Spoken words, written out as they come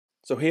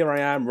So here I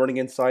am running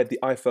inside the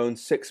iPhone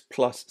 6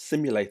 Plus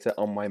simulator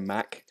on my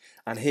Mac,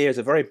 and here's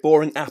a very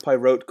boring app I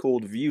wrote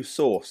called View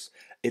Source.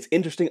 It's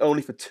interesting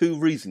only for two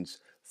reasons.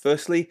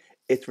 Firstly,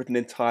 it's written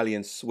entirely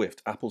in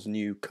Swift, Apple's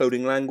new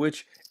coding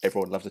language.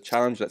 Everyone loves a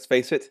challenge, let's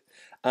face it.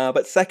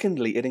 But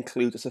secondly, it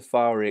includes a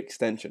Safari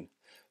extension.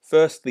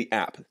 First, the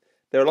app.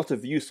 There are a lot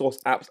of View Source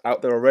apps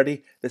out there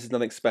already. This is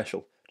nothing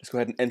special. Just go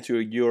ahead and enter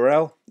a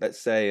URL. Let's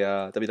say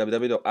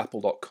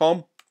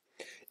www.apple.com.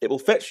 It will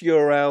fetch the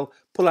URL,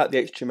 pull out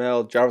the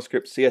HTML,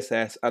 JavaScript,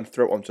 CSS, and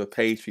throw it onto a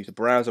page for you to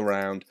browse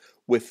around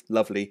with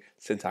lovely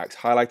syntax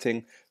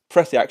highlighting.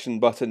 Press the action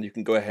button. You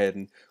can go ahead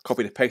and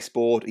copy the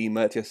pasteboard,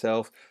 email it to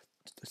yourself,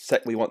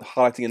 set whether you want the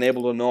highlighting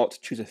enabled or not,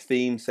 choose a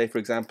theme. Say, for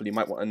example, you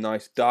might want a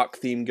nice dark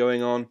theme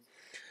going on.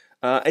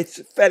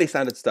 It's fairly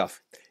standard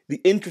stuff. The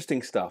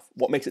interesting stuff,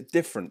 what makes it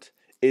different,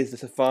 is the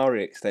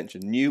Safari extension,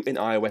 new in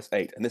iOS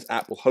 8, and this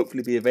app will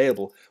hopefully be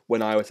available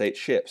when iOS 8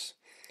 ships.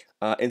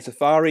 In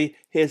Safari,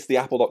 here's the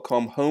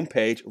apple.com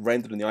homepage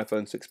rendered in the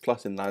iPhone 6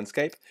 Plus in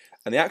landscape,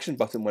 and the action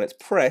button, when it's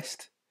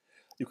pressed,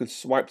 you can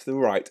swipe to the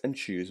right and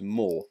choose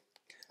more.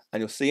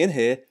 And you'll see in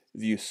here,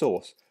 View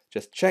Source.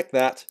 Just check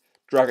that,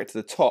 drag it to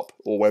the top,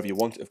 or wherever you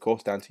want it, of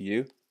course, down to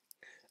you,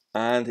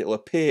 and it will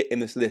appear in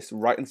this list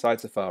right inside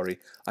Safari.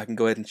 I can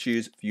go ahead and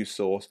choose View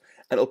Source,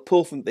 and it'll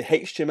pull from the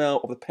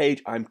HTML of the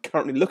page I'm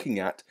currently looking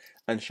at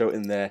and show it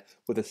in there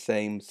with the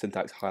same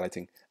syntax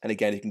highlighting. And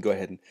again, you can go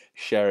ahead and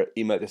share it,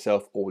 email it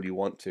yourself all you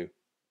want to.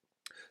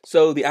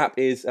 So the app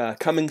is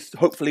coming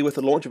hopefully with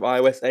the launch of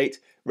iOS 8,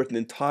 written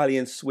entirely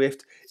in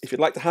Swift. If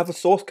you'd like to have a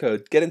source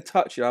code, get in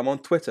touch. I'm on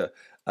Twitter.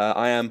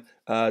 I am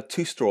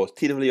Two Straws,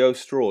 TWO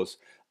Straws.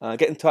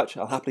 Get in touch.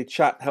 I'll happily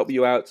chat, help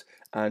you out,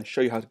 and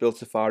show you how to build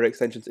Safari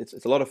extensions.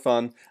 It's a lot of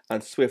fun,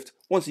 and Swift,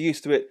 once you're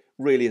used to it,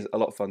 really is a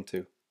lot of fun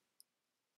too.